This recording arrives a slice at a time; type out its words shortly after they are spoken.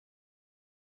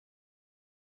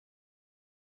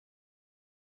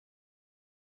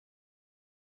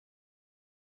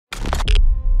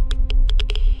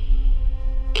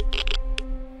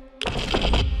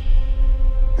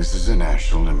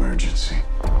national emergency.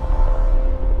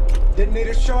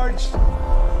 Detonator charged.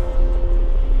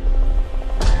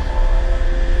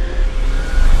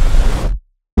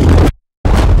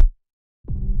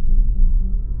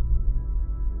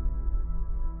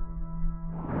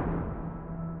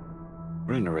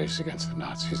 We're in a race against the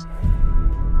Nazis.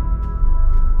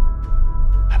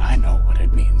 And I know what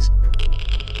it means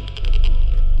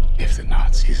if the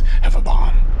Nazis have a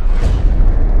bomb.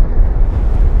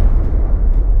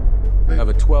 We have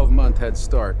a 12-month head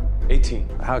start. 18.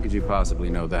 How could you possibly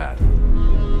know that?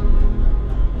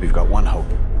 We've got one hope.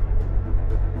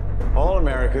 All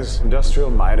America's industrial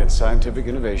might and scientific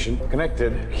innovation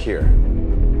connected here.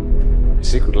 A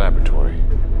secret laboratory.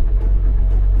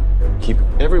 Keep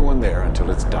everyone there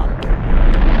until it's done.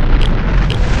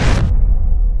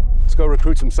 Let's go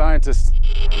recruit some scientists.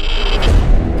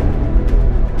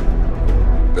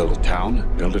 Build a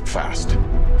town, build it fast.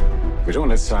 If we don't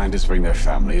let scientists bring their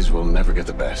families, we'll never get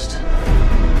the best.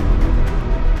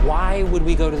 Why would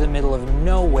we go to the middle of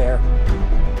nowhere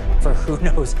for who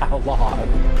knows how long?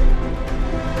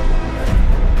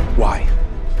 Why?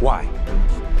 Why?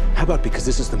 How about because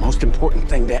this is the most important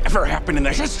thing to ever happen in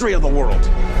the history of the world?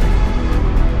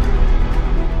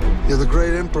 You're the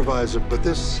great improviser, but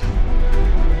this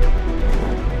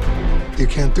you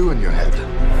can't do in your head.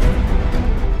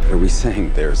 Are we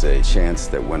saying there's a chance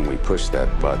that when we push that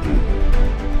button,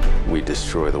 we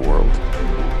destroy the world?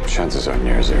 Chances are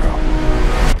near zero.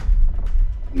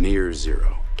 Near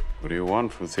zero. What do you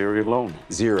want from theory alone?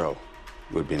 0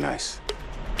 would be nice.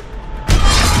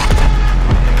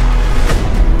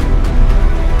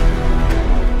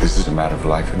 This is a matter of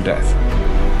life and death.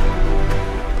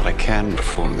 But I can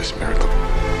perform this miracle.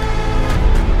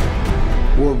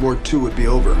 World War II would be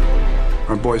over.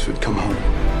 Our boys would come home.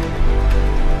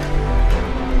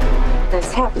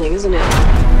 That's happening, isn't it?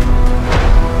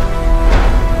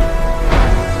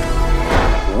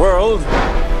 The world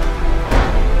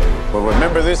will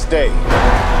remember this day.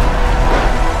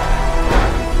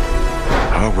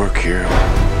 Our work here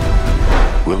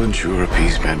will ensure a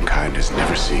peace mankind has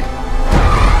never seen.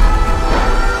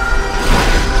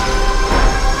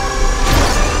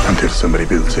 Until somebody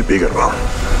builds a bigger one.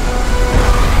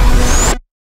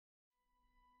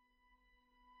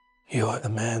 You are the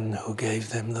man who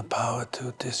gave them the power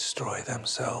to destroy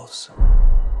themselves.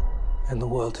 And the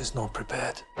world is not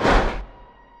prepared.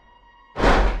 8,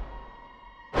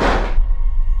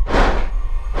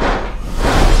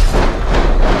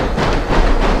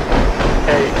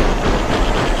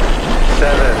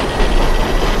 7,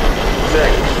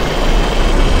 6,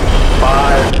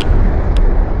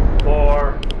 5,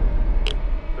 4,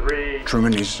 3,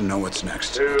 Truman needs to know what's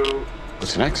next. 2,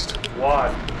 What's next?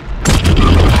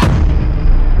 1.